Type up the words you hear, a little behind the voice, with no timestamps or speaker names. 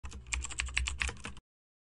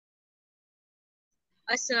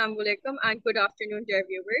Assalamu alaikum and good afternoon, dear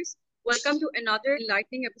viewers. Welcome to another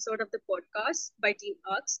enlightening episode of the podcast by Team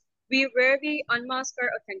Ux, where we unmask our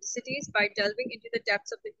authenticities by delving into the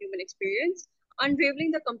depths of the human experience,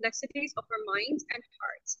 unraveling the complexities of our minds and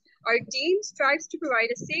hearts. Our team strives to provide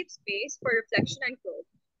a safe space for reflection and growth.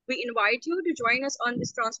 We invite you to join us on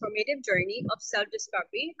this transformative journey of self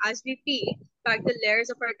discovery as we peel back the layers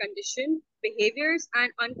of our condition, behaviors,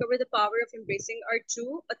 and uncover the power of embracing our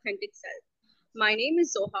true, authentic self. My name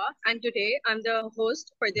is Zoha, and today I'm the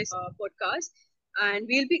host for this podcast. And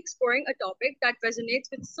we'll be exploring a topic that resonates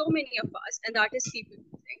with so many of us, and that is people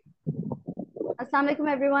pleasing. Assalamu alaikum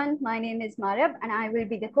everyone. My name is Marab and I will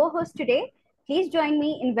be the co-host today. Please join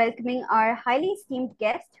me in welcoming our highly esteemed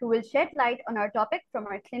guest who will shed light on our topic from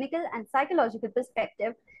our clinical and psychological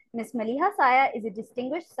perspective. Ms. Maliha Saya is a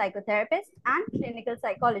distinguished psychotherapist and clinical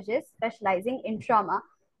psychologist specializing in trauma.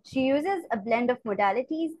 She uses a blend of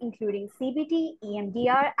modalities including CBT,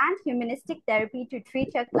 EMDR, and humanistic therapy to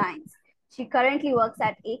treat her clients. She currently works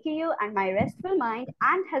at AQU and My Restful Mind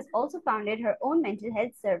and has also founded her own mental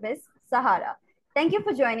health service, Sahara. Thank you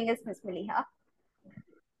for joining us, Ms. Maliha.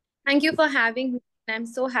 Thank you for having me. I'm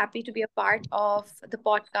so happy to be a part of the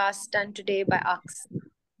podcast done today by Ux.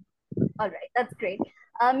 All right, that's great.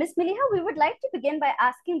 Ms. Maliha, we would like to begin by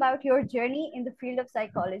asking about your journey in the field of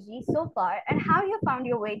psychology so far and how you found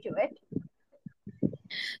your way to it.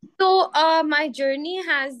 So, my journey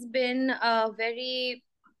has been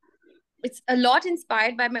it's a lot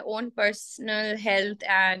inspired by my own personal health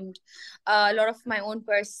and a lot of my own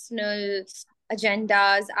personal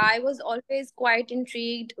agendas. I was always quite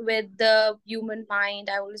intrigued with the human mind.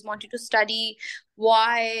 I always wanted to study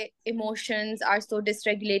why emotions are so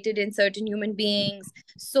dysregulated in certain human beings.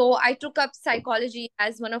 So I took up psychology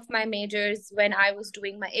as one of my majors when I was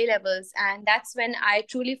doing my A levels, and that's when I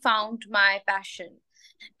truly found my passion.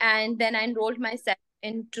 And then I enrolled myself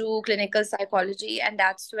into clinical psychology, and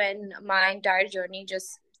that's when my entire journey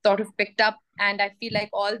just sort of picked up, and I feel like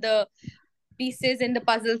all the pieces in the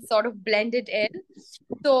puzzle sort of blended in.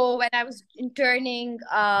 So when I was interning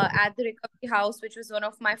at the recovery house, which was one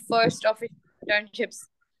of my first official internships,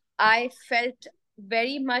 I felt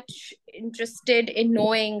very much interested in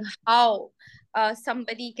knowing how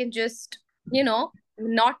somebody can just,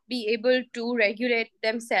 not be able to regulate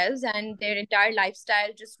themselves and their entire lifestyle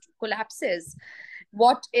just collapses.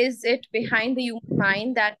 What is it behind the human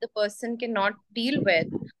mind that the person cannot deal with?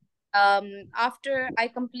 After I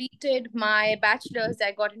completed my bachelor's,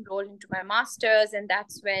 I got enrolled into my master's, and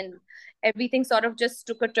that's when everything sort of just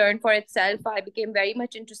took a turn for itself. I became very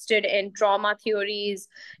much interested in trauma theories,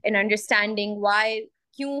 in understanding why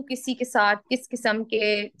क्यों किसी के साथ किस किस्म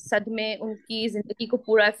के सदमे उनकी जिंदगी को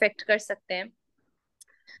पूरा इफेक्ट कर सकते हैं.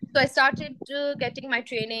 So I started getting my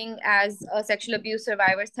training as a sexual abuse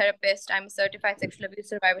survivors therapist. I'm a certified sexual abuse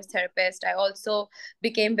survivors therapist. I also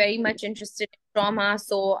became very much interested in trauma.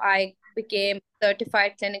 So I became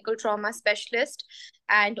certified clinical trauma specialist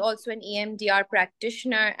and also an EMDR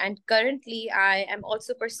practitioner. And currently I am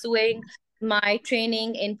also pursuing my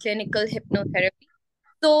training in clinical hypnotherapy.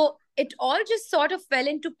 So it all just sort of fell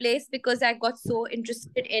into place because I got so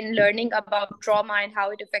interested in learning about trauma and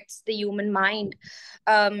how it affects the human mind.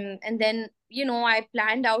 And then, I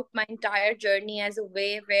planned out my entire journey as a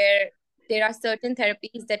way where there are certain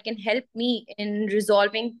therapies that can help me in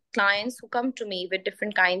resolving clients who come to me with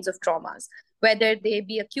different kinds of traumas, whether they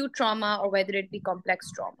be acute trauma or whether it be complex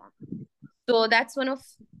trauma. So that's one of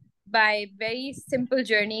my very simple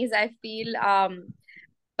journeys, I feel.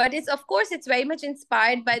 But it's very much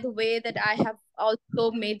inspired by the way that I have also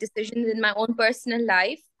made decisions in my own personal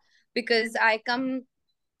life, because I come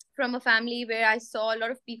from a family where I saw a lot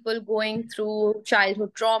of people going through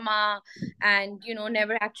childhood trauma and,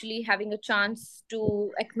 never actually having a chance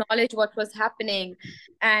to acknowledge what was happening.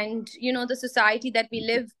 And, the society that we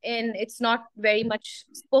live in, it's not very much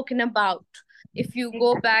spoken about. If you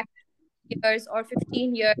go back years or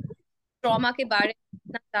 15 years, trauma के बारे में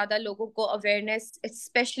इतना ज्यादा लोगों को awareness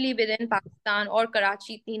specially within Pakistan और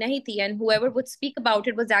कराची इतनी नहीं थी, and whoever would speak about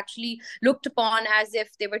it was actually looked upon as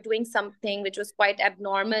if they were doing something which was quite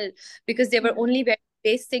abnormal, because they were only very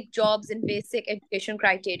basic jobs and basic education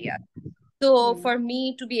criteria. So for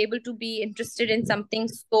me to be able to be interested in something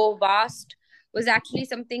so vast was actually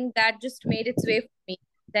something that just made its way for me.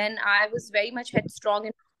 Then I was very much headstrong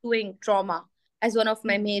in doing trauma as one of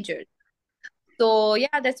my majors. So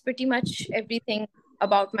yeah, that's pretty much everything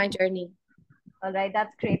about my journey. All right,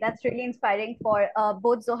 that's great. That's really inspiring for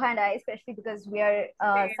both Zoha and I, especially because we are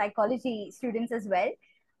psychology students as well.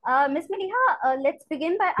 Ms. Maliha, let's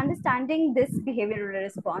begin by understanding this behavioral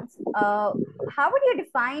response. How would you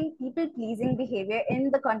define people pleasing behavior in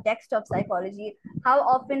the context of psychology? How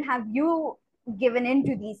often have you given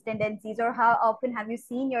into these tendencies, or how often have you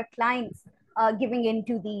seen your clients giving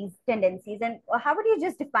into these tendencies? And how would you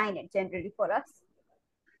just define it generally for us?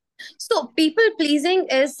 So people pleasing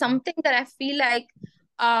is something that I feel like,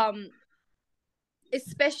 um,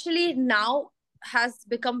 especially now, has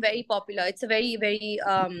become very popular. It's a very, very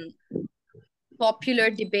popular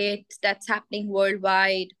debate that's happening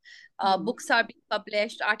worldwide. Hmm. Books are being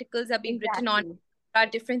published, articles are being written on. Exactly. There are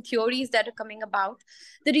different theories that are coming about.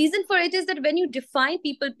 The reason for it is that when you define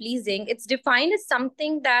people pleasing, it's defined as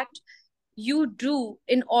something that you do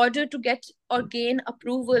in order to get or gain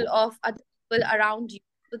approval of other people around you,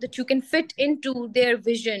 so that you can fit into their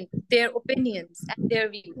vision, their opinions, and their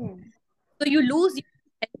views. Hmm. So you lose your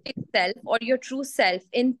authentic self or your true self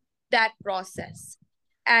in that process.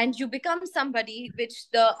 And you become somebody which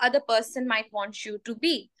the other person might want you to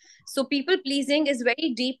be. So people pleasing is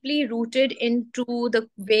very deeply rooted into the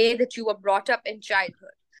way that you were brought up in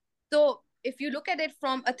childhood. So if you look at it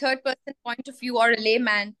from a third person point of view or a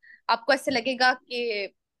layman, आपको ऐसे लगेगा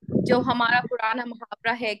कि जो हमारा पुराना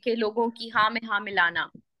मुहावरा है कि लोगों की हाँ में हाँ मिलाना,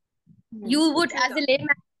 Hmm. you would as a Exactly.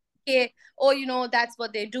 layman के oh that's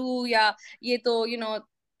what they do, या ये तो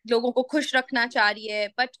लोगों को खुश रखना चाह रही है.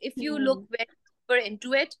 But if you look Hmm. very deeper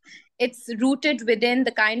into it, it's rooted within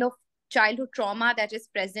the kind of childhood trauma that is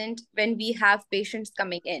present when we have patients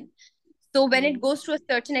coming in. So when it Hmm. goes to a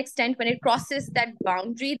certain extent, when it crosses that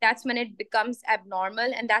boundary, that's when it becomes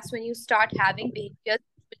abnormal, and that's when you start having behaviors that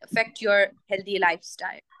will affect your healthy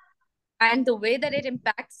lifestyle. And the way that it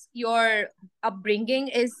impacts your upbringing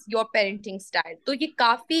is your parenting style. So ये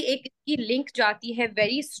काफी एक इसकी link जाती है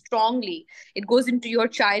very strongly. It goes into your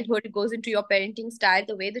childhood, it goes into your parenting style,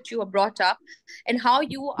 the way that you were brought up, and how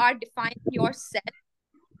you are defining yourself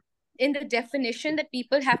in the definition that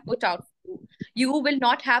people have put out for you. You will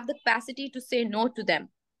not have the capacity to say no to them.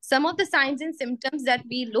 Some of the signs and symptoms that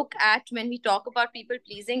we look at when we talk about people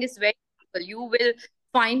pleasing is very simple. You will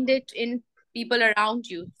find it in people around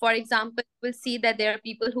you. For example, you will see that there are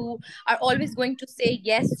people who are always going to say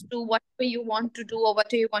yes to whatever you want to do or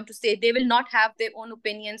whatever you want to say. They will not have their own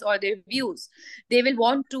opinions or their views. They will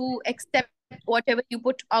want to accept whatever you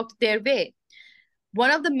put out their way.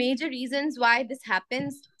 One of the major reasons why this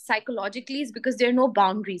happens psychologically is because there are no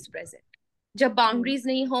boundaries present. जब Hmm. boundaries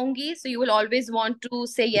नहीं होंगी, so you will always want to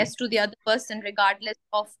say yes to the other person regardless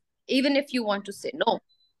of, even if you want to say no.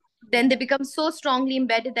 Then they become so strongly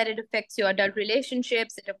embedded that it affects your adult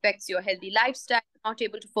relationships, it affects your healthy lifestyle, you're not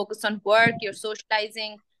able to focus on work, you're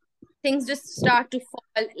socializing. Things just start to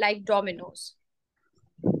fall like dominoes.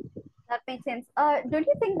 That makes sense. Don't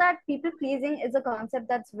you think that people pleasing is a concept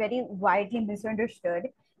that's very widely misunderstood?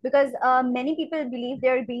 Because many people believe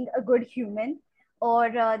they're being a good human,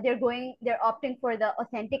 or they're opting for the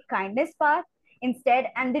authentic kindness path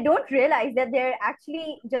instead, and they don't realize that they're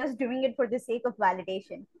actually just doing it for the sake of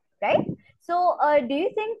validation, right? So, do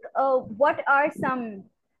you think what are some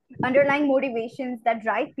underlying motivations that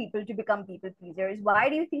drive people to become people pleasers? Why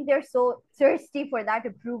do you think they're so thirsty for that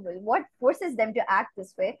approval? What forces them to act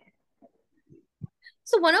this way?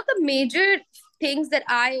 So, one of the major things that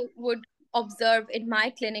I would observe in my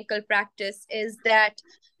clinical practice is that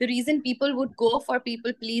the reason people would go for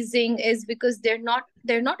people pleasing is because they're not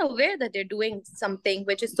aware that they're doing something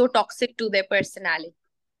which is so toxic to their personality.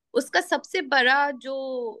 उसका सबसे बड़ा जो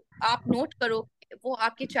आप note करो वो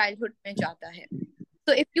आपके childhood में जाता है.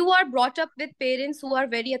 So if you are brought up with parents who are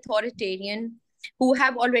very authoritarian, who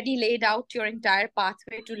have already laid out your entire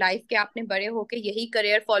pathway to life कि आपने बड़े होके यही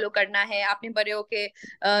career follow करना है, आपने बड़े होके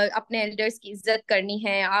अपने elders की इज्जत करनी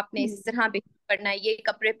है, आपने इस तरह behave करना है, ये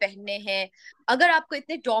कपड़े पहनने हैं. अगर आपको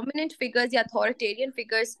इतने dominant figures या authoritarian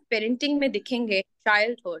figures parenting में दिखेंगे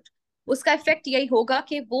childhood, उसका इफेक्ट यही होगा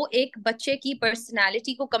कि वो एक बच्चे की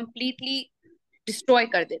पर्सनालिटी को completely destroy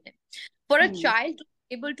कर देते हैं. For a Hmm. child to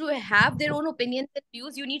be able to have their own opinions and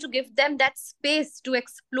views, you need to give them that space to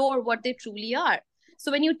explore what they truly are.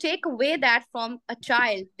 So when you take away that from a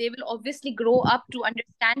child, they will obviously grow up to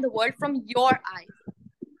understand the world from your eyes.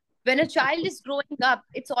 When a child is growing up,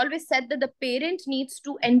 it's always said that the parent needs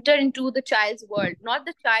to enter into the child's world, not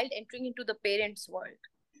the child entering into the parent's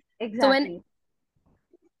world. So when Exactly.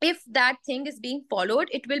 if that thing is being followed,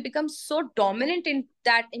 it will become so dominant in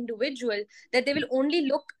that individual that they will only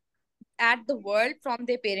look at the world from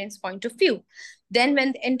their parents' point of view. Then,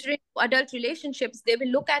 when they enter into adult relationships, they will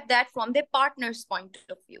look at that from their partner's point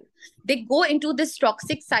of view. They go into this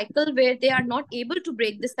toxic cycle where they are not able to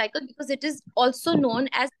break this cycle because it is also known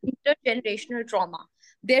as intergenerational trauma.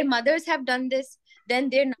 Their mothers have done this, then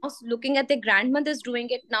they're now looking at their grandmothers doing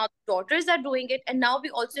it, now daughters are doing it, and now we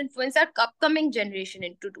also influence our upcoming generation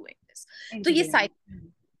into doing this. So into ये doing cycle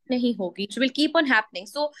nahi hogi, it will keep on happening.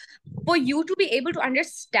 So for you to be able to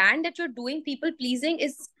understand that you're doing people pleasing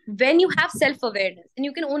is when you have self awareness, and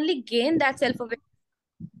you can only gain that self awareness.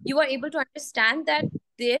 You are able to understand that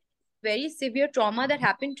there is very severe trauma that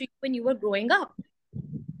happened to you when you were growing up,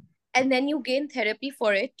 and then you gain therapy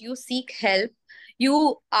for it, you seek help,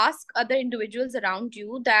 you ask other individuals around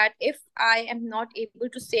you that if I am not able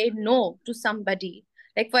to say no to somebody,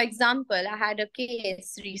 like for example, I had a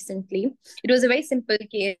case recently. It was a very simple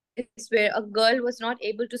case where a girl was not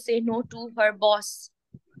able to say no to her boss.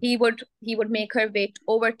 He would make her wait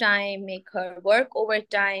overtime, make her work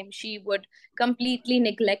overtime. She would completely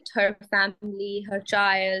neglect her family, her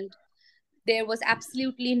child. There was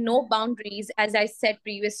absolutely no boundaries, as I said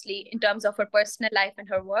previously, in terms of her personal life and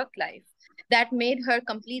her work life. That made her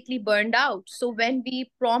completely burned out. So when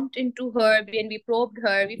we prompted into her, when we probed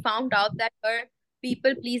her, we found out that her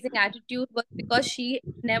people pleasing attitude was because she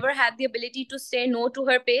never had the ability to say no to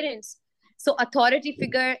her parents. So authority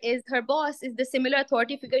figure is her boss, is the similar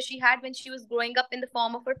authority figure she had when she was growing up in the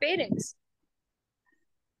form of her parents.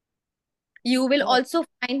 You will Oh, also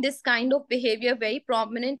find this kind of behavior very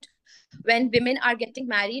prominent when women are getting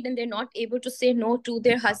married and they're not able to say no to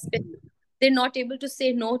their husband. They're not able to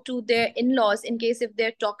say no to their in-laws in case if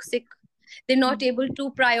they're toxic. They're not able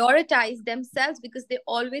to prioritize themselves because they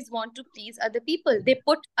always want to please other people. They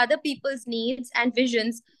put other people's needs and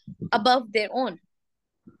visions above their own.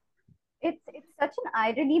 it's such an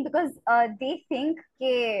irony because they think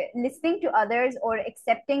listening to others or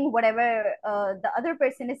accepting whatever the other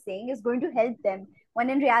person is saying is going to help them, when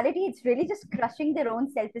in reality it's really just crushing their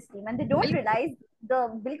own self-esteem, and they don't realize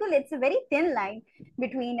the bilkul it's a very thin line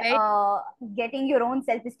between Very getting your own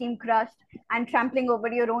self-esteem crushed and trampling over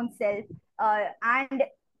your own self, and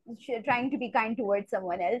trying to be kind towards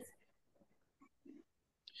someone else.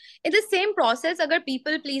 in the same process, अगर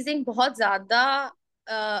people pleasing बहुत ज़्यादा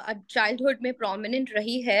childhood में prominent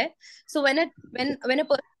रही है, so when a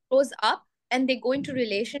person grows up and they go into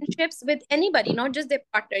relationships with anybody, not just their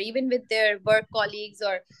partner, even with their work colleagues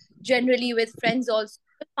or generally with friends also,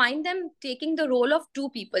 you find them taking the role of two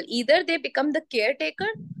people. Either they become the caretaker,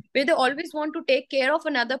 where they always want to take care of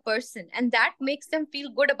another person, and that makes them feel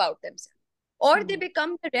good about themselves, or they Hmm.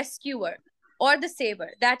 become the rescuer or the saver.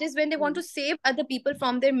 That is when they want Hmm. to save other people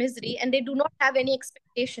from their misery and they do not have any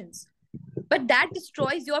expectations. But that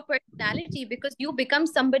destroys your personality because you become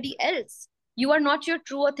somebody else. You are not your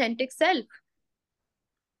true, authentic self.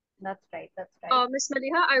 That's right, that's right. Miss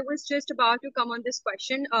Maliha, I was just about to come on this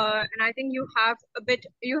question, and I think you have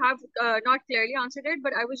not clearly answered it,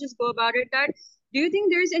 but I will just go about it that do you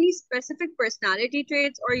think there's any specific personality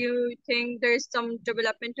traits, or you think there's some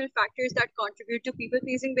developmental factors that contribute to people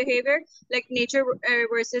pleasing behavior, like nature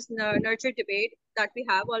versus nurture debate that we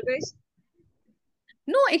have always?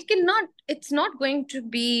 No, it cannot. It's not going to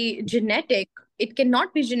be genetic. It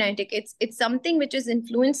cannot be genetic. It's something which is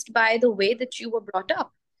influenced by the way that you were brought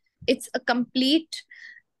up. It's a complete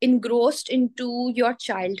engrossed into your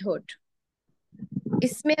childhood.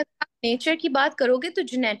 इसमें अगर आप nature की बात करोगे तो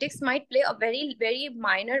genetics might play a very very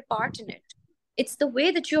minor part in it. It's the way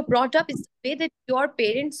that you're brought up. It's the way that your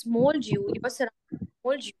parents mold you, your surroundings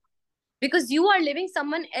mold you, because you are living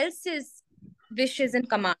someone else's wishes and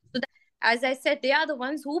commands. So that, as I said, they are the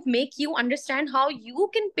ones who make you understand how you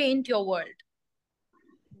can paint your world.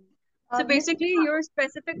 So Miss basically, your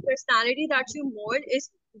specific personality that you mold is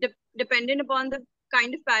dependent upon the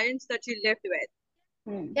kind of parents that you lived with.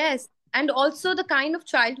 Hmm. Yes, and also the kind of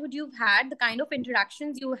childhood you've had, the kind of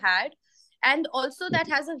interactions you had, and also that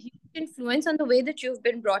has a huge influence on the way that you've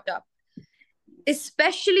been brought up.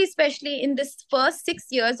 Especially in this first 6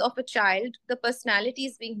 years of a child, the personality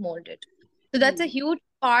is being molded. So that's a Hmm. huge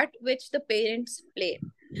part which the parents play.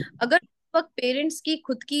 अगर उस वक्त parents की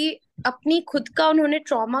खुद की अपनी खुद का उन्होंने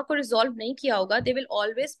ट्रॉमा को रिजॉल्व नहीं किया होगा, they will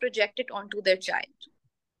always project it onto their child.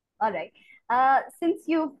 All right. Since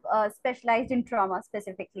you've specialized in trauma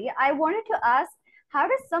specifically, I wanted to ask, how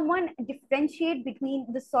does someone differentiate between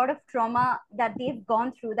the sort of trauma that they've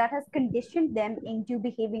gone through that has conditioned them into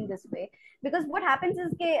behaving this way? Because what happens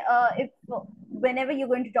is, if whenever you're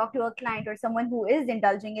going to talk to a client or someone who is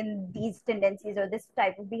indulging in these tendencies or this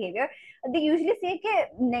type of behavior, they usually say कि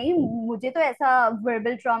नहीं मुझे तो ऐसा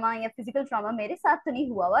verbal trauma या physical trauma मेरे साथ तो नहीं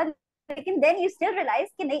हुआ हुआ, then you still realize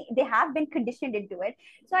that they have been conditioned into it.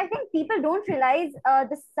 So I think people don't realize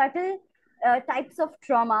the subtle types of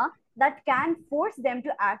trauma that can force them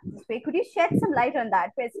to act this way. Could you shed some light on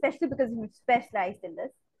that, especially because you've specialized in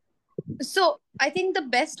this? So I think the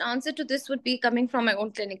best answer to this would be coming from my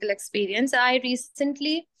own clinical experience. I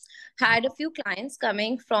recently had a few clients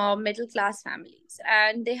coming from middle class families,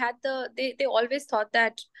 and they always thought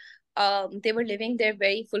that they were living their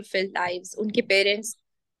very fulfilled lives. Unke parents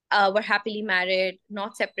were happily married,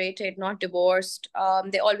 not separated, not divorced.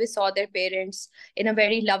 They always saw their parents in a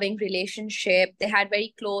very loving relationship. They had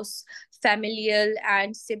very close familial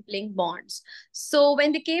and sibling bonds. So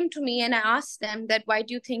when they came to me and I asked them that, why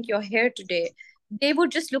do you think you're here today? They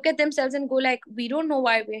would just look at themselves and go like, we don't know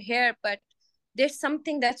why we're here, but there's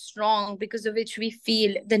something that's wrong because of which we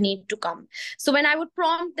feel the need to come. So when I would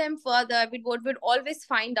prompt them further, we would always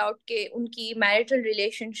find out कि उनकी marital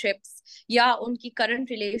relationships या उनकी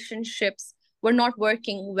current relationships were not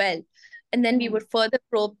working well. And then we would further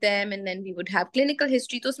probe them, and then we would have clinical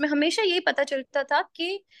history. तो उसमें हमेशा यही पता चलता था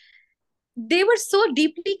कि they were so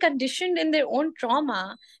deeply conditioned in their own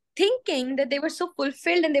trauma, thinking that they were so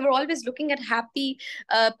fulfilled, and they were always looking at happy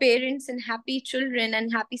parents and happy children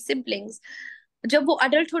and happy siblings. जब वो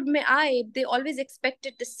adulthood में आए, they always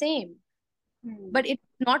expected the same, but it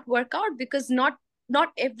did not work out because not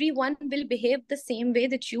everyone will behave the same way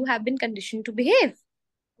that you have been conditioned to behave.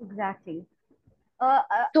 Exactly.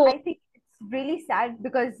 So I think it's really sad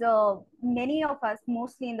because many of us,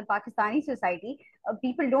 mostly in the Pakistani society,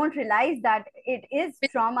 people don't realize that it is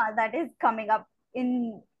trauma that is coming up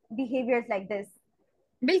in behaviors like this.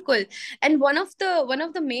 बिल्कुल. And one of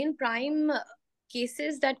the main prime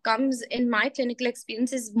cases that comes in my clinical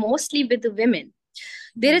experience is mostly with the women.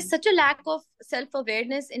 There is such a lack of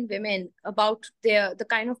self-awareness in women about the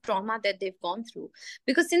kind of trauma that they've gone through,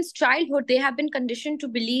 because since childhood they have been conditioned to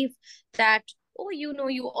believe that, oh,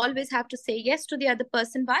 you always have to say yes to the other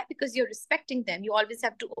person. Why? Because you're respecting them. You always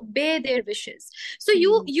have to obey their wishes. So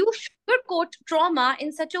you sugarcoat trauma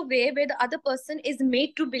in such a way where the other person is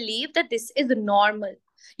made to believe that this is normal.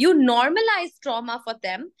 You normalize trauma for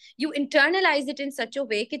them. You internalize it in such a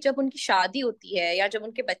way कि जब उनकी शादी होती है या जब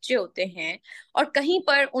उनके बच्चे होते हैं और कहीं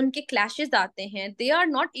पर उनके clashes आते हैं, they are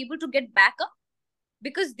not able to get back up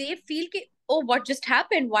because they feel कि, oh, what just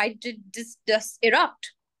happened? Why did this just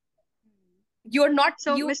erupt? You're not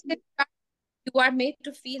So, you Miss, you are made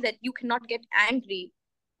to feel that you cannot get angry.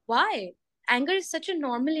 Why? Anger is such a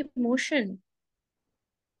normal emotion.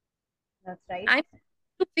 That's right. I'm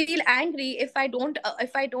to feel angry if I don't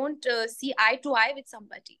see eye to eye with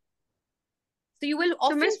somebody. So you will so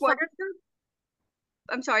often Miss, what find. are the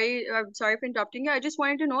I'm sorry for interrupting you. I just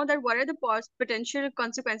wanted to know that what are the potential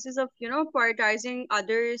consequences of, prioritizing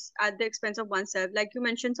others at the expense of oneself? Like you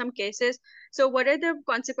mentioned some cases. So what are the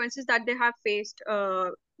consequences that they have faced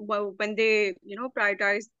when they,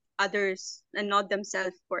 prioritize others and not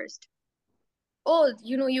themselves first? Oh,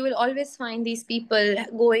 you will always find these people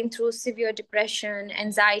going through severe depression,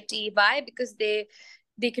 anxiety. Why? Because they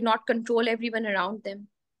cannot control everyone around them.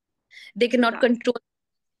 They cannot Exactly. control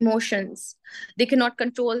emotions. They cannot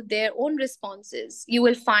control their own responses. You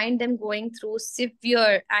will find them going through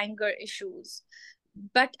severe anger issues,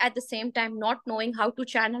 but at the same time not knowing how to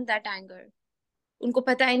channel that anger. उनको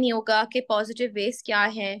पता ही नहीं होगा कि positive veg क्या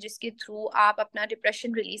हैं जिसके through आप अपना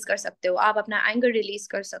डिप्रेशन रिलीज कर सकते हो, आप अपना एंगर रिलीज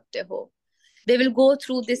कर सकते हो. They will go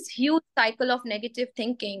through this huge cycle of negative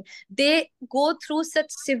thinking. They go through such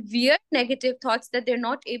severe negative thoughts that they're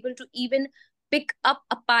not able to even pick up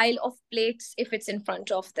a pile of plates if it's in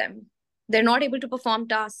front of them. They're not able to perform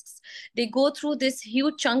tasks. They go through this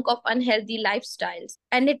huge chunk of unhealthy lifestyles,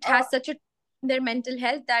 and it Uh, has such a their mental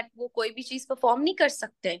health that वो कोई भी चीज perform नहीं कर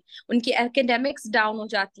सकते. उनकी academics down हो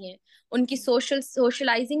जाती हैं, उनकी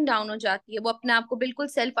सोशलाइजिंग डाउन हो जाती है, वो अपने आप को बिल्कुल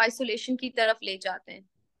सेल्फ आइसोलेशन की तरफ ले जाते हैं.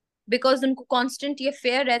 बिकॉज उनको कांस्टेंट ये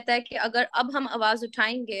फेयर रहता है कि अगर अब हम आवाज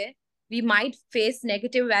उठाएंगे, we might face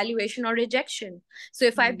negative evaluation or rejection. So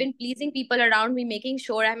if I've been pleasing people around me, making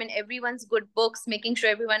sure I'm in everyone's good books, making sure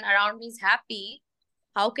everyone around me is happy,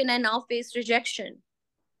 how can I now face rejection?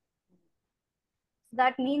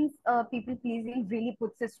 that means people pleasing really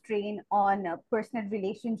puts a strain on personal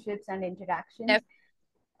relationships and interactions.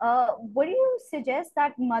 What do you suggest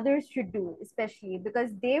that mothers should do, especially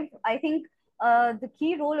because I think the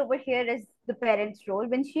key role over here is the parent's role.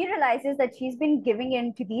 When she realizes that she's been giving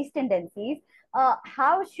in to these tendencies,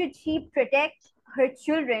 how should she protect her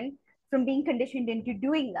children from being conditioned into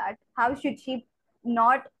doing that? How should she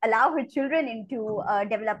not allow her children into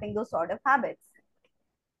developing those sort of habits?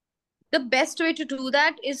 The best way to do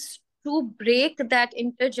that is to break that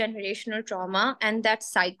intergenerational trauma and that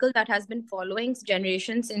cycle that has been following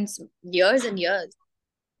generations since years and years.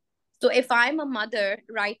 So if I'm a mother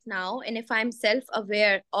right now, and if I'm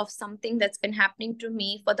self-aware of something that's been happening to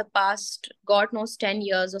me for the past, God knows, 10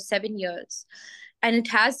 years or 7 years, and it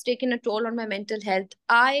has taken a toll on my mental health.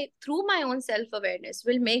 I, through my own self awareness,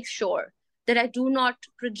 will make sure that I do not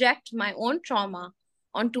project my own trauma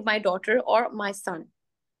onto my daughter or my son.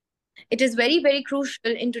 It is very, very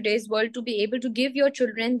crucial in today's world to be able to give your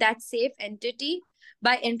children that safe entity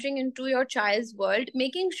by entering into your child's world,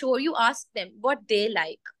 making sure you ask them what they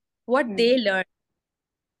like, what Hmm. they learn,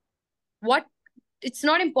 what it's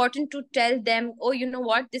not important to tell them, oh, you know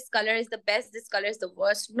what, this color is the best, this color is the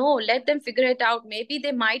worst. No, let them figure it out. Maybe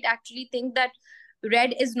they might actually think that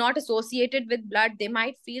red is not associated with blood. They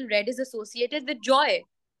might feel red is associated with joy.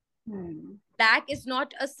 Hmm. Black is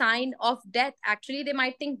not a sign of death. Actually, they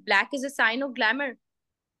might think black is a sign of glamour.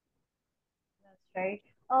 That's right.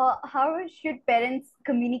 How should parents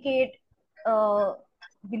communicate, uh,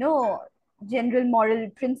 you know, general moral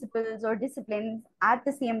principles or disciplines at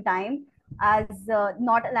the same time as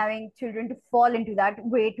not allowing children to fall into that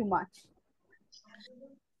way too much?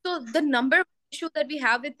 So the number one issue that we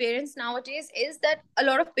have with parents nowadays is that a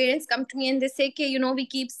lot of parents come to me and they say, okay, you know, we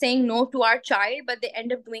keep saying no to our child, but they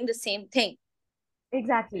end up doing the same thing.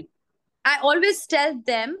 Exactly. I always tell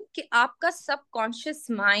them कि आपका subconscious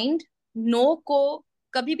mind no को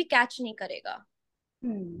कभी भी catch नहीं करेगा.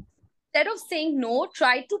 Hmm. Instead of saying no,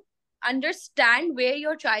 try to understand where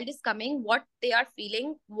your child is coming, what they are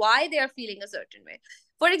feeling, why they are feeling a certain way.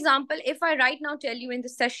 For example, if I right now tell you in the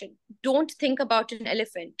session, don't think about an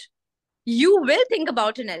elephant, you will think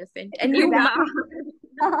about an elephant, and you might,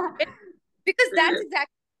 Yeah. because that's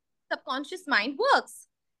exactly how subconscious mind works.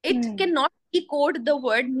 It Hmm. cannot decode the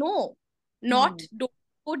word no. Not Hmm. don't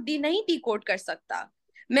को नहीं decode कर सकता.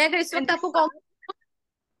 मैं अगर इस And वक्त the आपको कहूँ,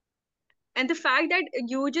 And the fact that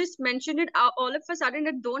you just mentioned it all of a sudden,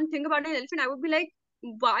 that don't think about an elephant, I would be like,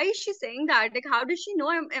 why is she saying that? Like, how does she know?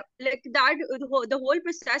 Like that, the whole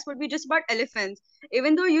process would be just about elephants.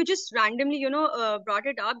 Even though you just randomly, brought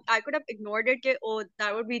it up, I could have ignored it. Ke, oh,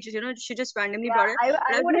 that would be just, she just randomly Yeah, brought it. But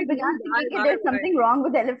I I'd be would have like, no, begun thinking that there's why? something wrong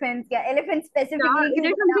with elephants. Yeah, elephants Yeah, specifically. it क्यों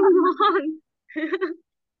is बोलना? something wrong.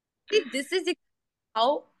 see, this is how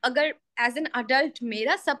अगर as an adult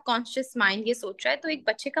मेरा subconscious mind ये सोच रहा है तो एक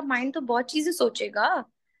बच्चे का माइंड तो बहुत चीजें सोचेगा.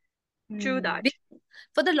 True Hmm. that.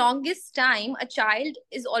 For the longest time, a child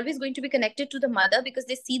is always going to be connected to the mother because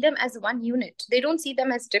they see them as one unit. They don't see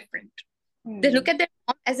them as different. They Hmm. look at their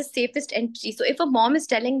mom as a safest entity. So if a mom is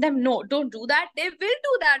telling them, no, don't do that, they will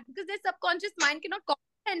do that because their subconscious mind cannot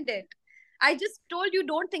comprehend it. I just told you,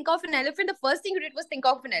 don't think of an elephant. The first thing you did was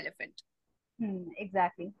think of an elephant. Hmm.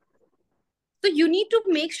 Exactly. So you need to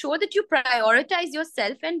make sure that you prioritize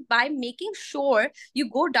yourself, and by making sure you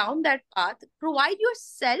go down that path, provide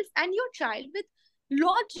yourself and your child with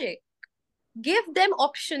logic. Give them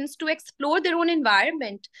options to explore their own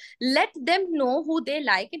environment. Let them know who they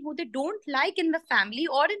like and who they don't like in the family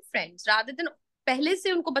or in friends, rather than पहले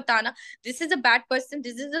से उनको बताना this is a bad person,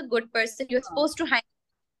 this is a good person, you're supposed to hang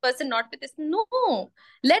with this person, not with this. No,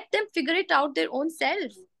 let them figure it out their own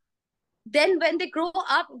self. Then when they grow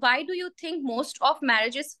up, why do you think most of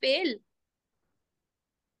marriages fail?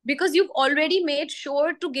 Because you've already made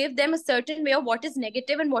sure to give them a certain way of what is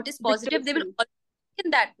negative and what is positive. They will Dictation. always think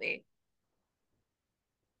in that way.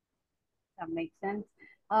 That makes sense.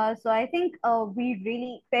 So I think we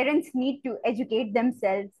really parents need to educate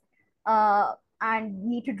themselves and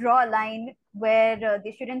need to draw a line where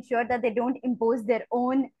they should ensure that they don't impose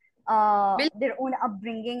Will their own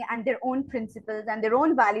upbringing and their own principles and their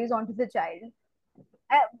own values onto the child.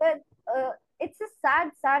 But it's a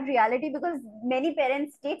sad reality because many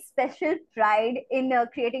parents take special pride in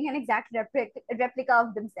creating an exact replica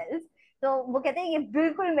of themselves. तो वो कहते हैं ये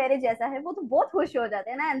बिल्कुल मेरे जैसा है वो तो बहुत खुश हो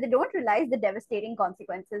जाते हैं ना and they don't realize the devastating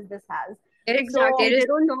consequences this has. So Exactly. there They is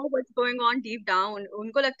don't know what's going on deep down.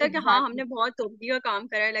 उनको लगता है कि हाँ exactly. हमने बहुत तोपदी का काम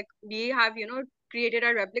करा है. Like we have, created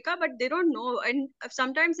a replica, but they don't know. And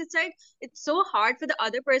sometimes it's like it's so hard for the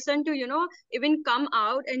other person to, even come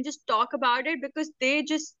out and just talk about it because they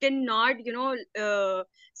just cannot,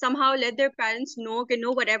 somehow let their parents know कि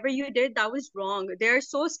no, whatever you did, that was wrong. They're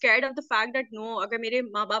so scared of the fact that no, अगर मेरे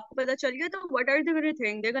माँ बाप को पता चल गया तो what are they gonna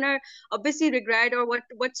think? They're gonna obviously regret or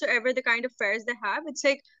whatsoever the kind of fears they have. It's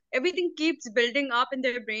like everything keeps building up in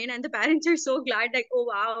their brain and the parents are so glad like, oh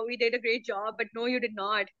wow, we did a great job, but no, you did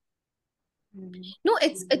not. Hmm. no,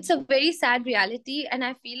 it's a very sad reality, and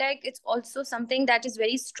I feel like it's also something that is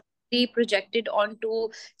very strongly projected onto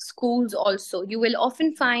schools also. You will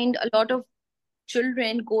often find a lot of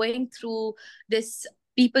children going through this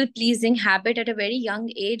people pleasing habit at a very young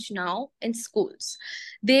age now in schools.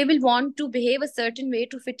 They will want to behave a certain way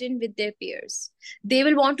to fit in with their peers. They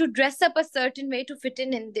will want to dress up a certain way to fit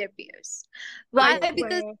in their peers. I Why?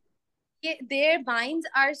 Because swear. their minds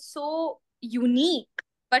are so unique.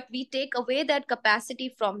 but we take away that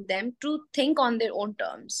capacity from them to think on their own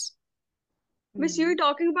terms. Miss, you're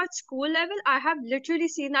talking about school level. I have literally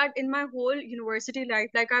seen that in my whole university life.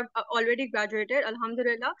 Like, I've already graduated,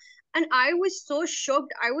 Alhamdulillah. And I was so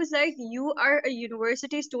shocked. I was like, you are a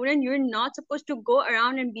university student. You're not supposed to go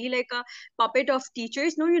around and be like a puppet of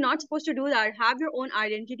teachers. No, you're not supposed to do that. Have your own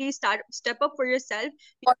identity, step up for yourself.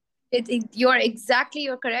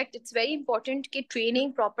 You're correct. It's very important कि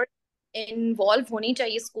training proper involve होनी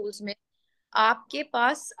चाहिए schools में. आपके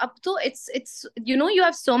पास अब तो it's you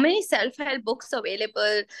have so many self help books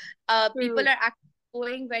available. People are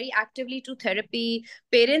going very actively to therapy.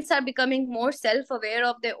 Parents are becoming more self aware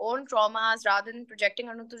of their own traumas rather than projecting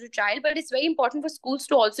onto the child. But it's very important for schools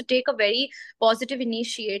to also take a very positive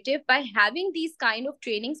initiative by having these kind of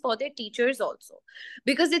trainings for their teachers also,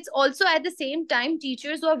 because it's also at the same time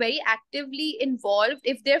teachers who are very actively involved.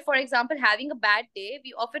 If they're, for example, having a bad day,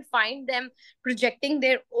 we often find them projecting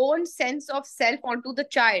their own sense of self onto the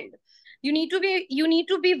child. You need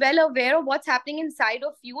to be well aware of what's happening inside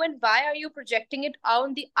of you, and why are you projecting it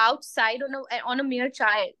on the outside on a mere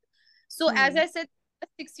child. So as I said,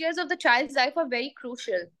 6 years of the child's life are very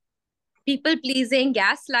crucial. People pleasing,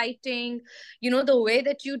 gaslighting, the way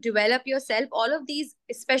that you develop yourself, all of these,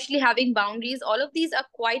 especially having boundaries, all of these are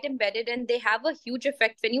quite embedded, and they have a huge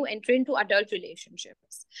effect when you enter into adult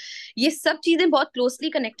relationships. ये सब चीजें बहुत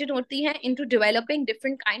closely connected होती हैं into developing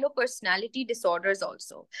different kind of personality disorders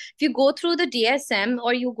also. If you go through the DSM,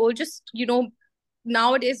 or you go just,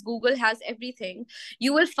 nowadays Google has everything,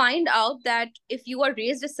 you will find out that if you are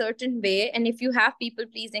raised a certain way and if you have people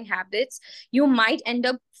pleasing habits, you might end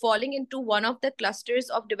up falling into one of the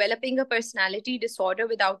clusters of developing a personality disorder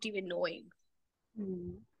without even knowing.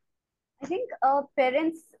 I think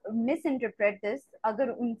parents misinterpret this. अगर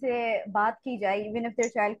उनसे बात की जाए, even if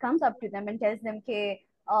their child comes up to them and tells them कि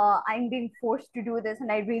I'm being forced to do this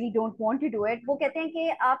and I really don't want to do it, वो कहते हैं कि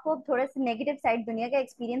आपको थोड़ा सा नेगेटिव साइड दुनिया का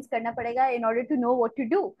एक्सपीरियंस करना पड़ेगा in order to know what to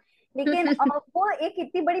do. लेकिन वो एक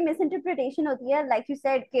इतनी बड़ी मिसइंटरप्रिटेशन होती है, like you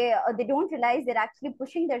said, कि they don't realize they're actually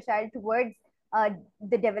pushing their child towards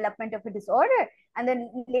the development of a disorder, and then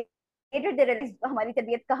later they realize हमारी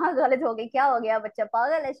तबीयत कहाँ गलत हो गई, क्या हो गया, बच्चा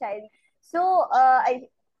पागल है शायद. So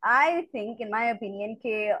I think, in my opinion,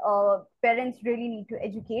 that parents really need to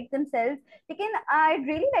educate themselves. Again, I'd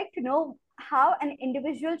really like to know how an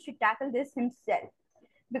individual should tackle this himself,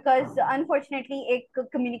 because unfortunately एक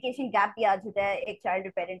communication gap भी आ जाता है एक child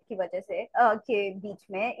और parent की वजह से के बीच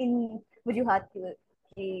में इन वजूहात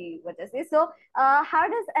की वजह से. So how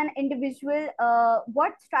does an individual,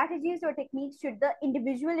 what strategies or techniques should the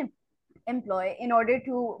individual employ in order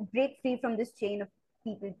to break free from this chain of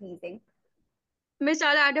people pleasing? Miss,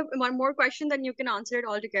 I'll add one more question, then you can answer it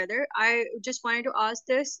all together. I just wanted to ask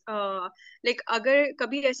this, like, अगर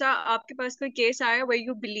कभी ऐसा आपके पास कोई case आया where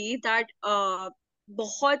you believe that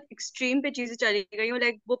बहुत extreme पे चीजें चली गई हो,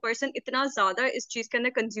 like वो person इतना ज्यादा इस चीज के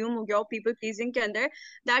अंदर consume हो गया हो, people pleasing के अंदर,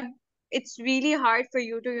 that it's really hard for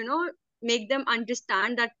you to, make them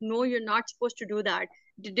understand that no, you're not supposed to do that.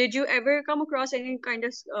 Did you ever come across any kind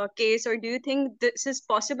of case, or do you think this is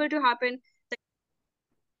possible to happen?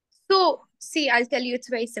 So, see, I'll tell you, it's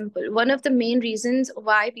very simple. One of the main reasons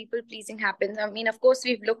why people pleasing happens, I mean, of course,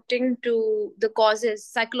 we've looked into the causes,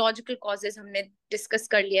 psychological causes, हमने discuss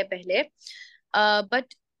कर लिया पहले.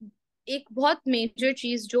 But एक बहुत major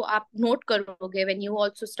चीज जो आप note करोगे when you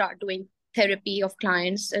also start doing therapy of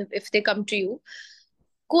clients, if they come to you,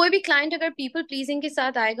 कोई भी client अगर people pleasing के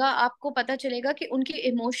साथ आएगा, आपको पता चलेगा कि उनके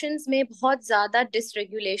emotions में बहुत ज्यादा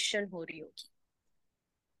dysregulation हो रही होगी.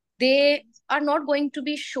 They are not going to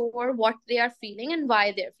be sure what they are feeling and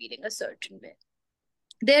why they're feeling a certain way.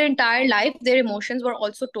 Their entire life, their emotions were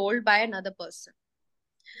also told by another person.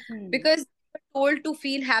 Because they were told to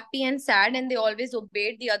feel happy and sad and they always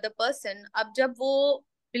obeyed the other person. अब जब वो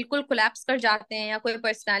बिल्कुल collapse कर जाते हैं या कोई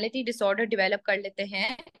personality disorder develop कर लेते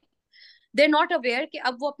हैं, they're not aware कि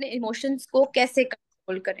अब वो अपने emotions को कैसे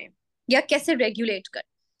control करें या कैसे regulate करें.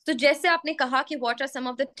 So जैसे आपने कहा कि what are some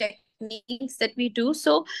of the techniques that we do,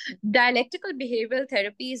 so dialectical behavioral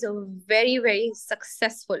therapy is very, very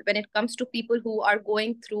successful when it comes to people who are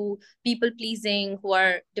going through people pleasing, who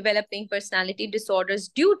are developing personality disorders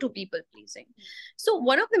due to people pleasing. So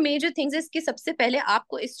one of the major things is कि सबसे पहले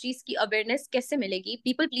आपको इस चीज की awareness कैसे मिलेगी.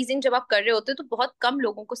 People pleasing जब आप कर रहे होते हो तो बहुत कम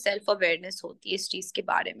लोगों को self awareness होती है इस चीज के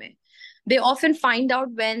बारे में. They often find out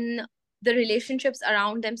when the relationships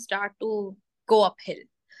around them start to go uphill.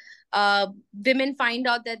 Women find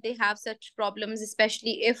out that they have such problems,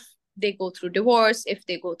 especially if they go through divorce, if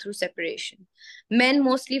they go through separation. Men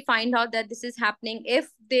mostly find out that this is happening if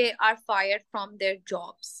they are fired from their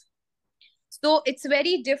jobs. So it's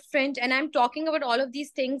very different. And I'm talking about all of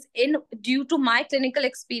these things in due to my clinical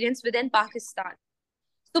experience within Pakistan.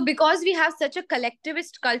 So because we have such a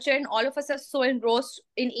collectivist culture and all of us are so engrossed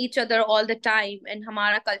in each other all the time, and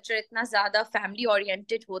हमारा culture इतना ज़्यादा family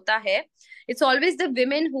oriented होता है, it's always the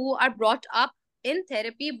women who are brought up in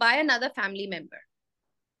therapy by another family member.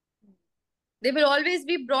 They will always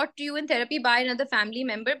be brought to you in therapy by another family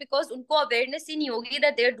member because उनको awareness ही नहीं होगी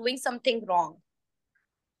that they're doing something wrong.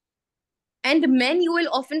 And men you will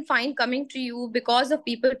often find coming to you because of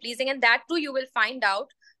people pleasing, and that too you will find out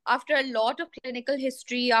after a lot of clinical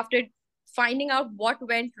history, after finding out what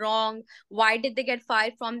went wrong, why did they get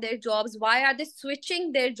fired from their jobs, why are they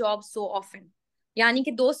switching their jobs so often, यानी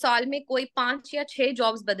कि 2 साल में कोई 5 या 6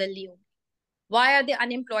 jobs बदल ली हो. Why are they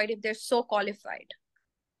unemployed if they're so qualified?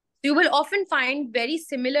 You will often find very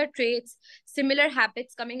similar traits, similar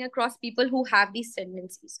habits coming across people who have these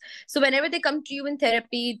tendencies. So whenever they come to you in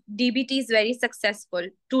therapy, DBT is very successful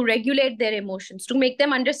to regulate their emotions, to make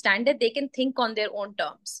them understand that they can think on their own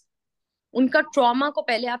terms. उनका trauma को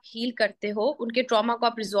पहले आप heal करते हो, उनके trauma को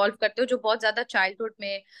आप resolve करते हो जो बहुत ज्यादा चाइल्डहुड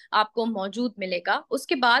में आपको मौजूद मिलेगा.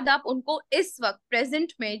 उसके बाद आप उनको इस वक्त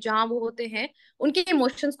प्रेजेंट में जहां वो होते हैं उनके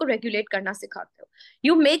इमोशंस को रेगुलेट करना सिखाते हो.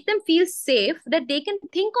 You make them feel safe that they can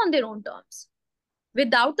think on their own terms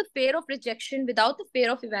without the fear of rejection, without the fear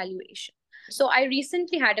of evaluation. So I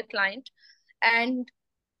recently had a client, and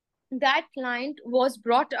that client was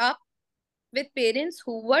brought up with parents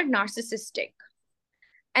who were narcissistic.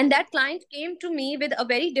 And that client came to me with a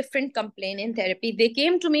very different complaint in therapy. They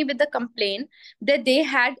came to me with the complaint that they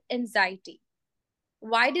had anxiety.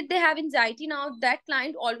 Why did they have anxiety? Now that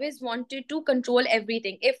client always wanted to control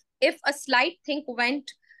everything. If a slight thing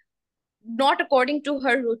went not according to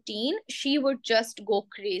her routine, she would just go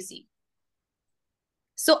crazy.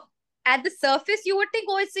 So at the surface you would think,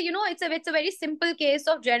 oh, it's a very simple case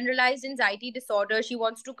of generalized anxiety disorder. She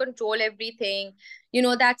wants to control everything,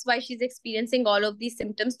 that's why she's experiencing all of these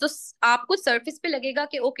symptoms. So aapko surface pe lagega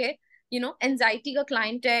ki okay, anxiety ka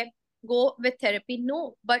client hai, go with therapy.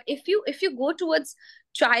 No, but if you go towards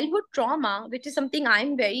childhood trauma, which is something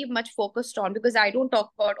I'm very much focused on because I don't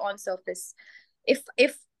talk about on surface.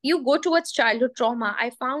 If you go towards childhood trauma, I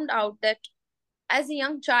found out that as a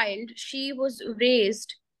young child, she was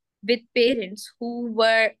raised with parents who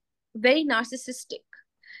were very narcissistic.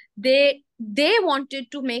 They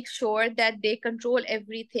wanted to make sure that they control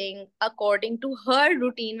everything according to her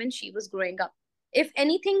routine when she was growing up. If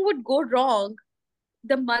anything would go wrong,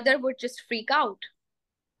 the mother would just freak out.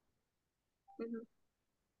 Mhm.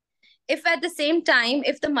 If at the same time,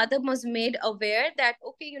 if the mother was made aware that,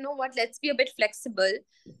 okay, you know what, let's be a bit flexible,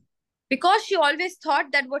 because she always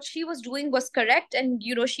thought that what she was doing was correct, and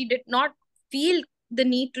she did not feel the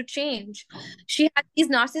need to change. She had these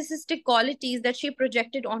narcissistic qualities that she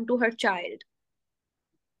projected onto her child.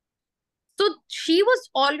 So she was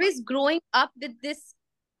always growing up with this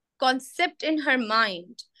concept in her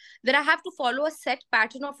mind that I have to follow a set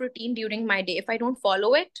pattern of routine during my day. If I don't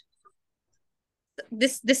follow it,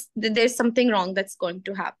 there's something wrong that's going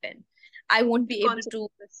to happen. I won't be able to,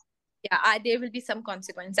 there will be some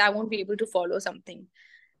consequence. I won't be able to follow something.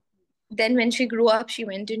 Then when she grew up, she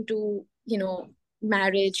went into,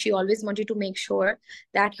 marriage. She always wanted to make sure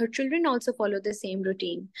that her children also follow the same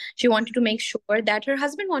routine. She wanted to make sure that her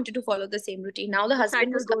husband wanted to follow the same routine. Now the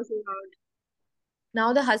husband was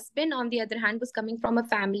Now the husband, on the other hand, was coming from a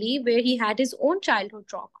family where he had his own childhood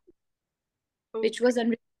trauma, which was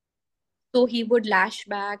so he would lash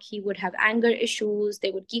back, he would have anger issues,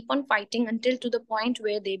 they would keep on fighting until to the point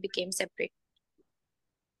where they became separate.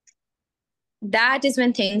 That is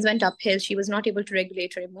when things went uphill. She was not able to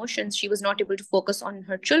regulate her emotions. She was not able to focus on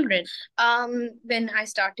her children. When I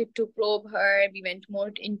started to probe her, we went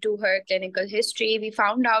more into her clinical history. We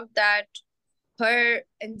found out that her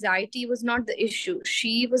anxiety was not the issue.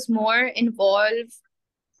 She was more involved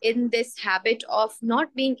in this habit of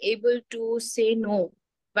not being able to say no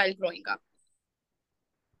while growing up.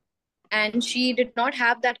 And she did not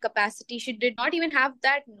have that capacity. She did not even have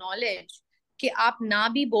that knowledge कि आप ना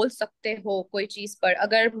भी बोल सकते हो कोई चीज पर.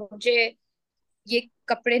 अगर मुझे ये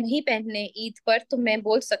कपड़े नहीं पहनने ईद पर तो मैं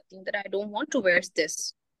बोल सकती हूँ that I don't want to wear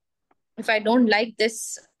this. If I don't like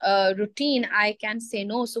this routine, I can say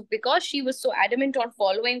no. So because she was so adamant on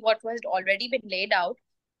following what was already been laid out,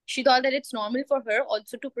 she thought that it's normal for her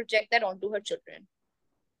also to project that onto her children.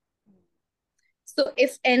 So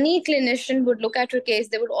if any clinician would look at her case,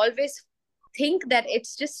 they would always think that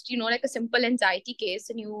it's just, like a simple anxiety case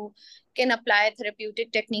and you can apply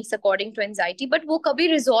therapeutic techniques according to anxiety. But wo kabhi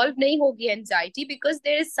resolve nahi hogi anxiety because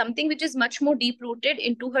there is something which is much more deep rooted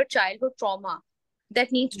into her childhood trauma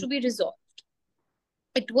that needs to be resolved.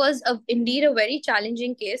 It was indeed a very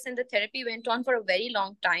challenging case, and the therapy went on for a very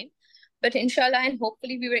long time. But inshallah, and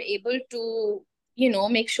hopefully, we were able to,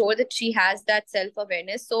 make sure that she has that self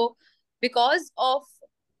awareness. So, because of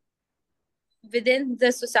within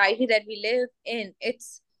the society that we live in,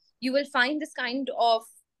 you will find this kind of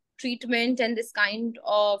treatment and this kind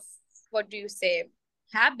of, what do you say,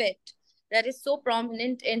 habit that is so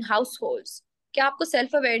prominent in households. क्या आपको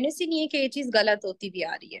self awareness ही नहीं है कि ये चीज गलत होती भी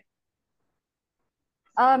आ रही है?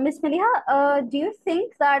 Miss Maliha, do you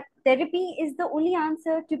think that therapy is the only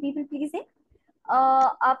answer to people pleasing?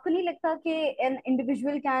 आपको नहीं लगता कि an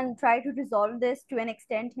individual can try to resolve this to an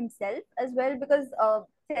extent himself as well, because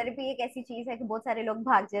therapy एक ऐसी चीज है कि बहुत सारे लोग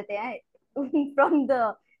भाग जाते हैं from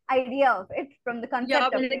the idea of it, from the Yeah,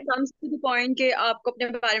 concept when of it it. comes to the point कि आपको अपने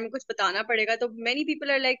बारे में कुछ बताना पड़ेगा, तो many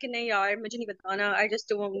people are like कि नहीं यार मुझे नहीं बताना, I just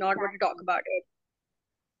don't not want to talk Exactly. about it.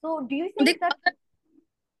 So do you think देखो, that?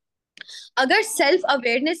 अगर सेल्फ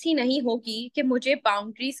अवेयरनेस ही नहीं होगी कि मुझे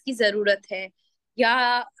बाउंड्रीज की जरूरत है, या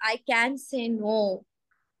आई कैन से नो,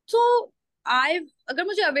 तो आई अगर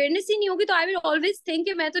मुझे अवेयरनेस ही नहीं होगी तो आई विल ऑलवेज थिंक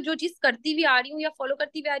कि मैं तो जो चीज करती भी आ रही हूँ या फॉलो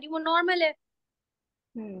करती भी आ रही हूँ वो नॉर्मल है.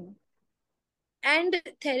 Hmm. And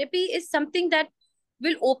therapy is something that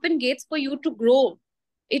will open gates for you to grow.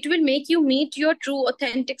 It will make you meet your true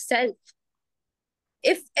authentic self.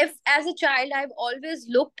 If as a child I've always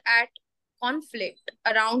looked at conflict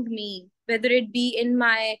around me, whether it be in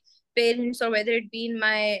my parents or whether it be in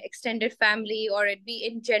my extended family or it be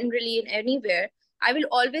in generally in anywhere, I will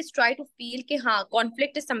always try to feel कि हाँ,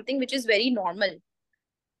 conflict is something which is very normal.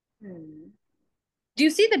 Hmm. Do you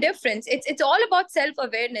see the difference? It's all about self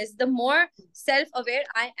awareness. The more self aware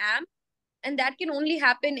I am, and that can only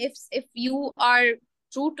happen if you are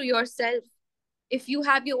true to yourself, if you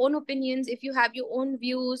have your own opinions, if you have your own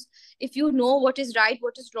views, if you know what is right,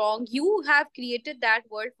 what is wrong, you have created that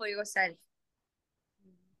world for yourself.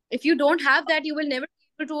 If you don't have that, you will never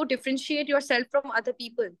be able to differentiate yourself from other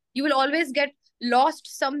people. You will always get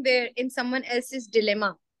lost somewhere in someone else's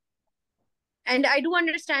dilemma. And I do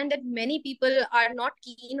understand that many people are not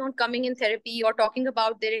keen on coming in therapy or talking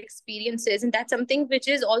about their experiences, and that's something which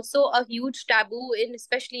is also a huge taboo in,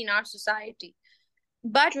 especially in our society.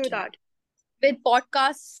 But True that. with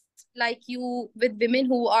podcasts like you, with women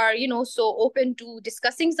who are, so open to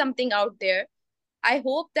discussing something out there, I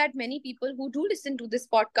hope that many people who do listen to this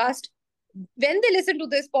podcast, when they listen to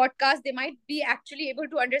this podcast, they might be actually able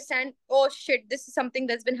to understand, oh shit, this is something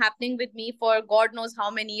that's been happening with me for God knows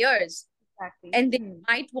how many years. Exactly. And they Hmm.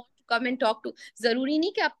 might want to come and talk to. जरूरी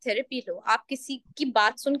नहीं कि आप therapy लो, आप किसी की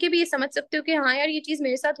बात सुन के भी ये समझ सकते हो कि हाँ यार, ये चीज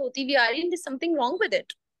मेरे साथ होती भी आ रही है, and there's something wrong with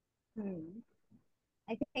it. Hmm.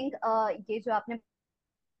 I think ये जो आपने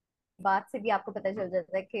बात से भी आपको पता चल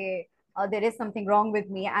जाता है कि there is something wrong with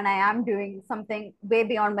me and I am doing something way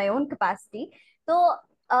beyond my own capacity. So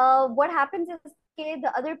what happens is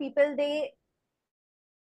the other people, they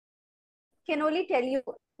can only tell you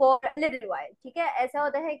for a little while. ठीक है, ऐसा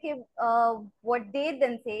होता है कि what they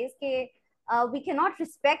then say is कि we cannot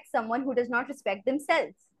respect someone who does not respect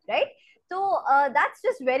themselves, right? So that's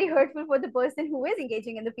just very hurtful for the person who is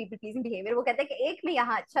engaging in the people pleasing behavior. वो कहता है कि एक मैं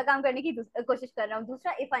यहाँ अच्छा काम करने की कोशिश कर रहा हूँ,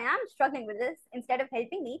 दूसरा if I am struggling with this, instead of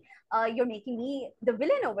helping me, you're making me the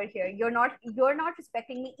villain over here. You're not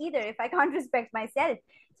respecting me either if I can't respect myself.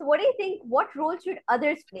 So what do you think? What role should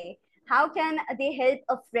others play? How can they help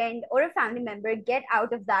a friend or a family member get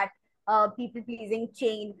out of that people pleasing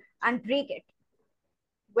chain and break it?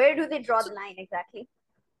 Where do they draw So the line exactly?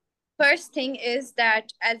 first thing is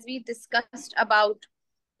that, as we discussed about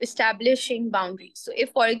establishing boundaries. So if,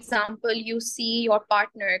 for example, you see your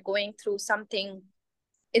partner going through something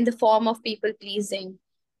in the form of people pleasing,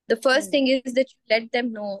 the first Hmm. thing is that you let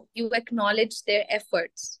them know, you acknowledge their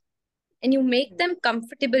efforts, and you make them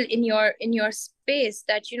comfortable in your space,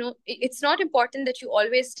 that it's not important that you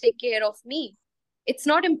always take care of me. It's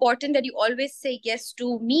not important that you always say yes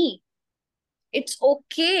to me. It's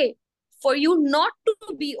okay for you not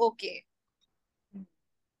to be okay.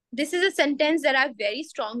 This is a sentence that I very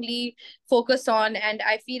strongly focus on, and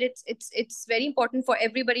I feel it's very important for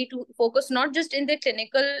everybody to focus, not just in their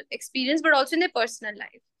clinical experience but also in their personal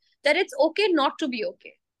life, that it's okay not to be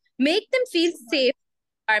okay. Make them feel safe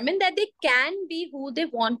environment, that they can be who they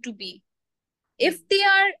want to be. If they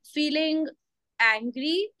are feeling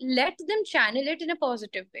angry, let them channel it in a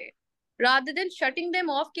positive way, rather than shutting them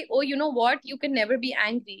off कि, oh, you know what, you can never be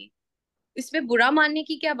angry. इसमें बुरा मानने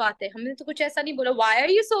की क्या बात है, हमने तो कुछ ऐसा नहीं बोला. Why are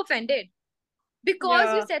you so offended?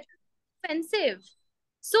 Because you Yeah. said offensive.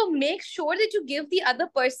 So make sure that you give the other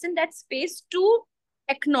person that space to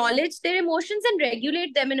acknowledge their emotions and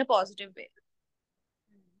regulate them in a positive way.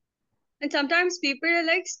 And sometimes people are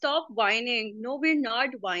like, stop whining. No, we're not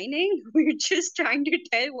whining. We're just trying to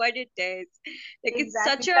tell what it is. Like, it's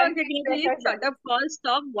such Exactly. a Trying to technically express shut ourselves. up call.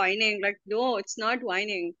 Stop whining. Like, no, it's not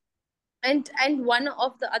whining. And one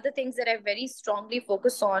of the other things that I very strongly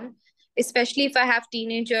focus on, especially if I have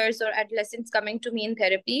teenagers or adolescents coming to me in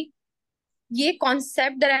therapy, ये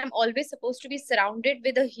concept that I'm always supposed to be surrounded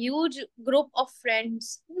with a huge group of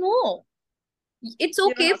friends. No, it's You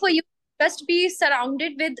don't okay have for to. you to just be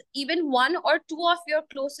surrounded with even one or two of your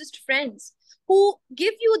closest friends who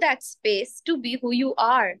give you that space to be who you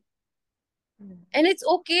are. And it's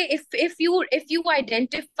okay if you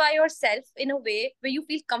identify yourself in a way where you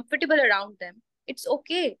feel comfortable around them. It's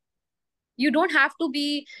okay. You don't have to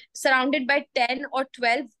be surrounded by 10 or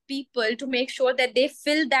 12 people to make sure that they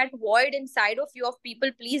fill that void inside of you of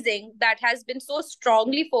people pleasing that has been so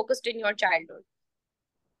strongly focused in your childhood.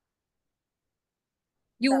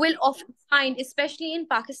 You That will makes often sense. find, especially in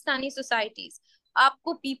Pakistani societies,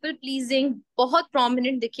 आपको people pleasing बहुत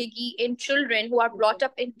prominent दिखेगी in children who are brought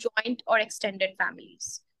up in joint or extended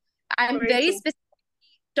families. I'm Very very true. specifically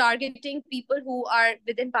targeting people who are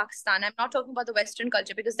within Pakistan. I'm not talking about the Western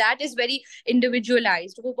culture because that is very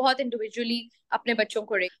individualized. वो बहुत individually अपने बच्चों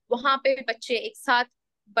को रहे वहां पे बच्चे एक साथ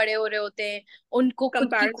बड़े हो रहे होते हैं उनको खुद की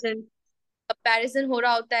Comparison. कंपैरिजन हो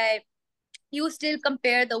रहा होता है. You still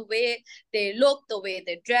compare the way they look, the way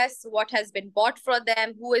they dress, what has been bought for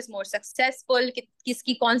them, who is more successful,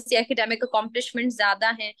 kiski kaun si academic accomplishments zyada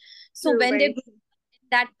hain. So True, when they very grow true. in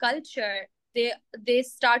that culture, they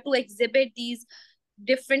start to exhibit these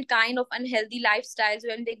different kind of unhealthy lifestyles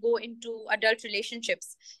when they go into adult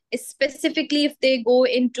relationships, specifically if they go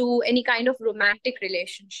into any kind of romantic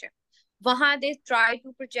relationship. Wahan they try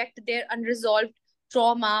to project their unresolved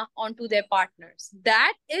trauma onto their partners.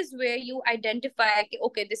 That is where you identify,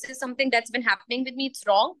 okay, this is something that's been happening with me, it's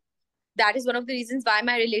wrong. That is one of the reasons why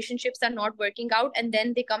my relationships are not working out. And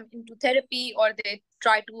then they come into therapy or they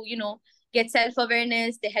try to, get self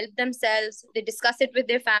awareness, they help themselves, they discuss it with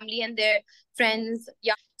their family and their friends.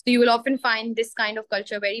 Yeah. So you will often find this kind of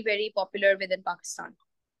culture very, very popular within Pakistan.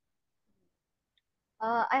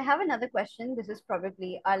 I have another question. This is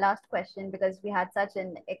probably our last question because we had such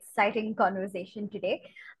an exciting conversation today.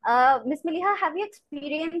 Miss Maliha, have you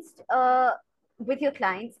experienced with your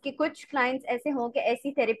clients कि कुछ clients ऐसे हों कि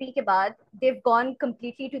ऐसी therapy के बाद they've gone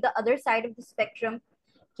completely to the other side of the spectrum,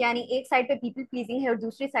 यानी एक साइड पे people pleasing है और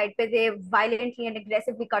दूसरी साइड पे they violently and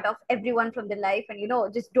aggressively cut off everyone from their life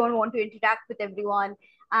and just don't want to interact with everyone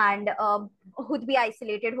and खुद भी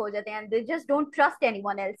isolated हो जाते हैं and they just don't trust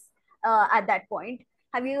anyone else at that point.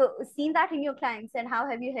 Have you seen that in your clients and how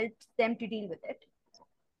have you helped them to deal with it?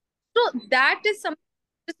 So that is something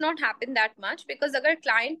that does not happen that much because अगर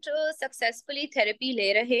client successfully therapy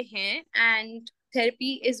ले रहे हैं and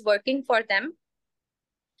therapy is working for them,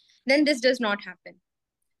 then this does not happen.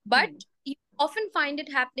 But Hmm. you often find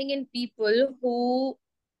it happening in people who,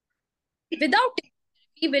 without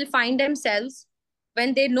therapy, will find themselves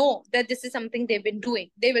when they know that this is something they've been doing.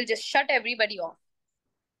 They will just shut everybody off.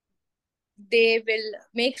 They will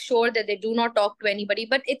make sure that they do not talk to anybody.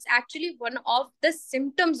 But it's actually one of the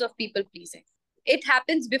symptoms of people pleasing. It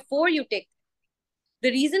happens before you take.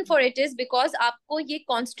 The reason for it is because आपको ये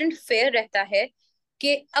constant fear रहता है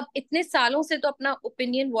कि अब इतने सालों से तो अपना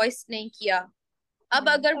opinion voice नहीं किया. अब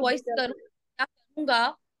अगर अभी voice जब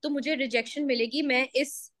करूंगा तो मुझे रिजेक्शन मिलेगी मैं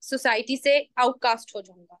इस सोसाइटी से आउटकास्ट हो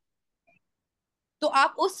जाऊंगा. तो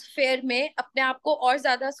आप उस फेयर में अपने आप को और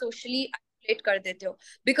ज्यादा सोशली आइसोलेट कर देते हो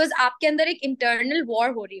बिकॉज आपके अंदर एक इंटरनल वॉर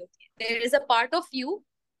हो रही होती है. There is a part of you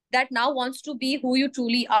that now wants to be who you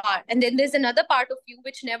truly are, and then there's another part of you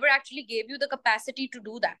which never actually gave you the capacity to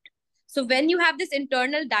do that. So when you have this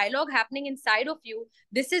internal dialogue happening inside of you,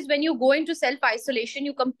 this is when you go into self isolation,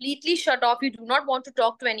 you completely shut off, you do not want to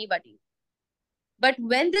talk to anybody. But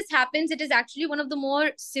when this happens, it is actually one of the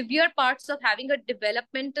more severe parts of having a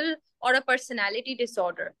developmental or a personality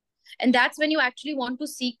disorder. And that's when you actually want to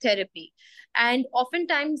seek therapy. And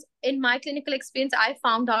oftentimes, in my clinical experience, I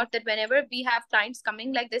found out that whenever we have clients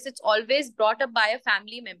coming like this, it's always brought up by a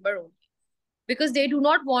family member only. Because they do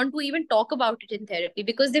not want to even talk about it in therapy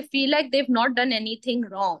because they feel like they've not done anything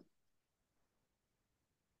wrong.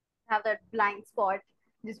 have that blind spot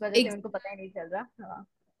जिस वजह से उनको पता ही नहीं चल रहा.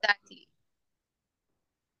 Exactly.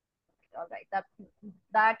 All right,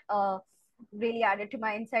 that really added to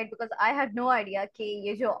my insight because I had no idea कि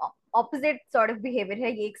ये जो opposite sort of behavior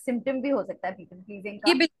है ये एक symptom भी हो सकता है people pleasing ये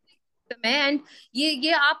का. बिल्कुल है. एंड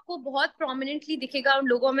ये आपको बहुत प्रोमिनेंटली दिखेगा उन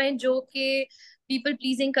लोगों में जो कि पीपल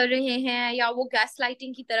प्लीजिंग कर रहे हैं या वो गैस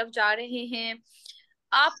लाइटिंग की तरफ जा रहे हैं.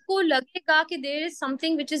 आपको लगेगा कि there is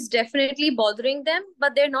something which is definitely bothering them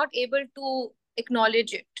but they are not able to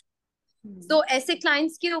acknowledge it. Hmm. So ऐसे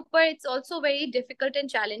clients के ऊपर it's also very difficult and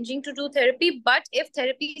challenging to do therapy, but if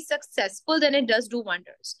therapy is successful then it does do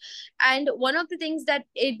wonders. And one of the things that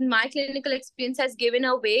in my clinical experience has given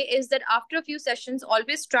away is that after a few sessions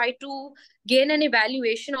always try to gain an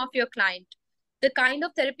evaluation of your client, the kind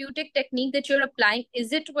of therapeutic technique that you're applying,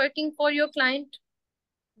 is it working for your client?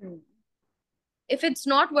 Hmm. If it's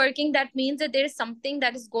not working, that means that there is something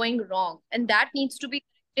that is going wrong, and that needs to be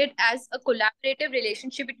corrected as a collaborative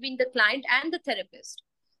relationship between the client and the therapist.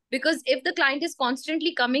 Because if the client is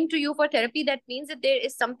constantly coming to you for therapy, that means that there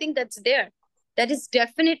is something that's there that is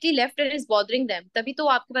definitely left and is bothering them. तभी तो वो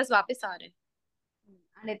आपके पास वापस आ रहे हैं.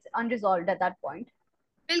 And it's unresolved at that point.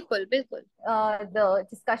 बिल्कुल बिल्कुल. The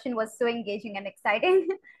discussion was so engaging and exciting,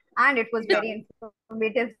 and it was very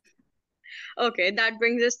informative. Okay, that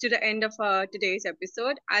brings us to the end of today's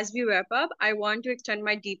episode. As we wrap up, I want to extend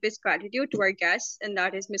my deepest gratitude to our guest, and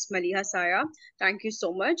that is Miss Maliha Saya. Thank you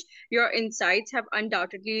so much. Your insights have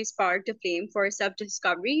undoubtedly sparked a flame for self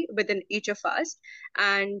discovery within each of us.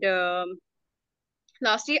 And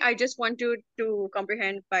lastly, I just want to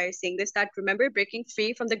comprehend by saying this that remember, breaking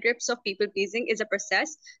free from the grips of people pleasing is a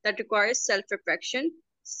process that requires self reflection,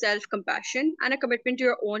 self compassion, and a commitment to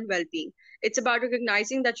your own well being. It's about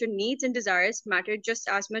recognizing that your needs and desires matter just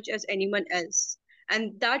as much as anyone else.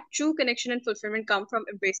 And that true connection and fulfillment come from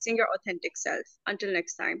embracing your authentic self. Until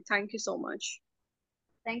next time, thank you so much.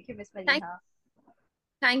 Thank you, Miss Thank Maliha.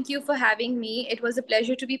 Thank you for having me. It was a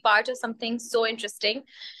pleasure to be part of something so interesting.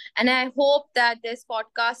 And I hope that this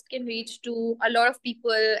podcast can reach to a lot of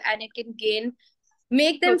people and it can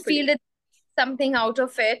make them feel Hopefully. that something out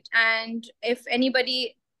of it. And if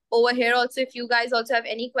anybody over here also, if you guys also have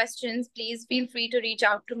any questions, please feel free to reach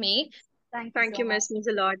out to me. Thank you Thank so you, much. Miss Means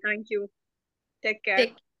a lot. Thank you. Take care.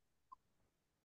 Take